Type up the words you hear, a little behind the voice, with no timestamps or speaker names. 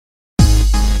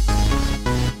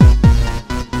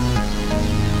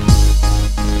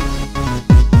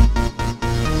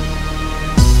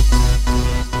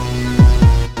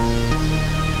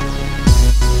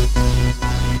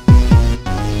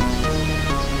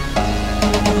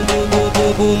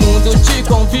O mundo te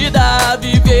convida a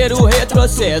viver o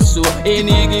retrocesso.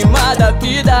 Enigma da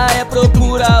vida é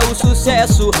procurar o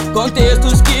sucesso.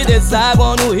 Contextos que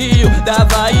desaguam no rio da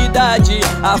vaidade,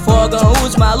 afogam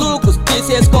os malucos que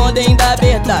se escondem da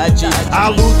verdade. A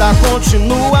luta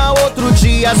continua, outro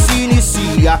dia se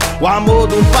inicia. O amor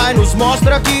do Pai nos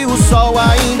mostra que o sol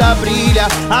ainda brilha.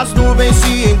 As nuvens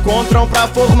se encontram pra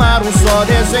formar um só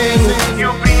desenho. E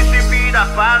o príncipe da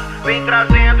paz vem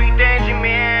trazendo entendimento.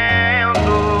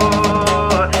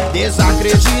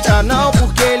 Desacredita não,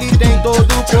 porque ele tem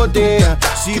todo o poder.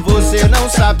 Se você não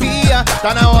sabia,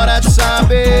 tá na hora de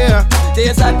saber.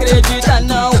 Desacredita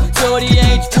não, se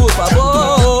oriente por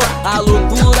favor. A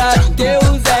loucura de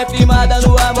Deus é firmada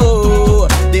no amor.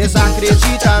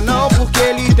 Desacredita não, porque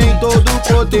ele tem todo o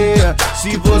poder.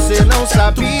 Se você não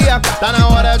sabia, tá na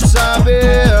hora de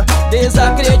saber.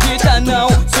 Desacredita não,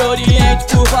 se oriente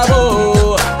por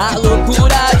favor. A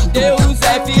loucura de Deus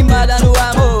é firmada no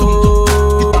amor.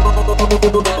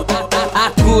 A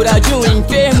cura de um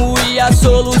enfermo e a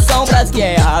solução pras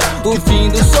guerras. O fim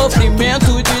do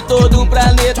sofrimento de todo o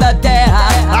planeta Terra.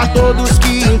 A todos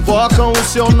que invocam o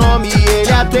seu nome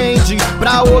ele atende.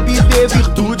 Pra obter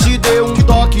virtude deu um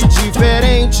toque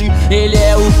diferente. Ele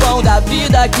é o pão da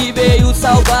vida que veio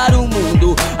salvar o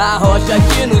mundo. A rocha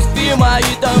que nos firma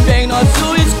e também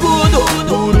nosso escudo.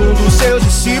 Por um dos seus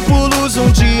discípulos um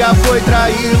dia foi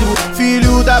traído,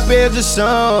 filho da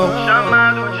perdição,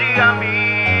 chamado de amigo.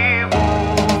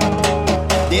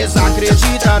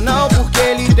 Desacredita não, porque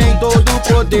ele tem todo o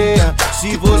poder.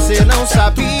 Se você não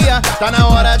sabia, tá na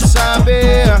hora de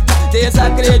saber.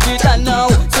 Desacredita não,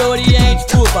 se oriente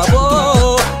por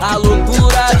favor. A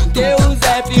loucura de Deus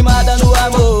é firmada no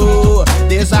amor.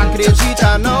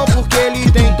 Desacredita não, porque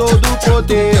ele tem todo o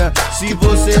poder. Se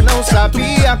você não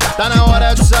sabia, tá na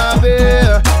hora de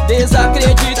saber.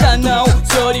 Desacredita não,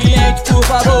 se oriente por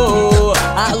favor.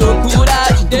 A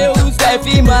loucura de Deus é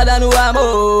firmada no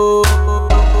amor.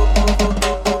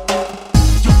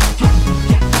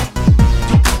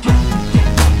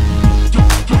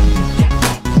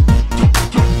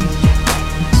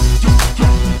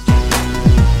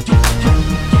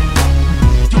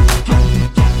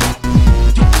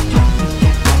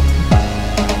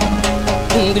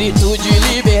 Um grito de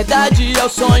liberdade é o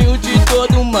sonho de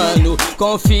todo humano.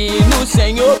 Confie no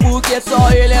Senhor, porque só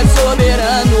Ele é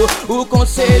soberano. O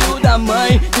conselho da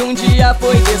mãe que um dia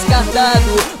foi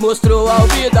descartado mostrou a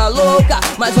vida louca,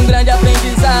 mas um grande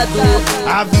aprendizado.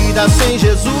 A vida sem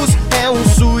Jesus é um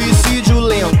suicídio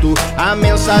lento. A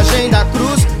mensagem da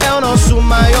cruz é o nosso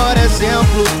maior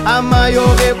exemplo. A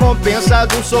maior recompensa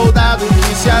de um soldado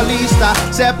que se alista.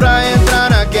 Se é pra entrar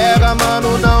na guerra,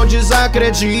 mano, não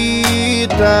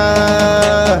desacredita.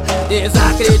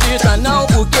 Desacredita não,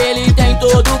 porque ele tem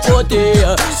todo o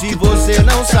poder. Se você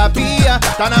não sabia,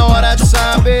 tá na hora de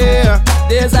saber.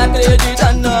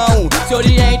 Desacredita não, se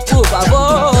oriente por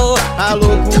favor. A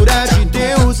loucura de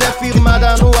Deus é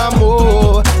firmada no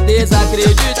amor.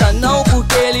 Desacredita não,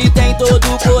 porque ele tem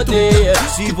todo o poder.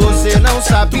 Se você não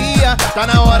sabia, tá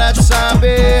na hora de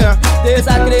saber.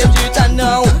 Desacredita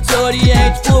não, se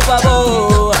oriente por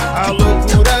favor. A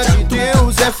loucura de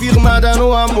Deus é firmada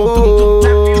no amor.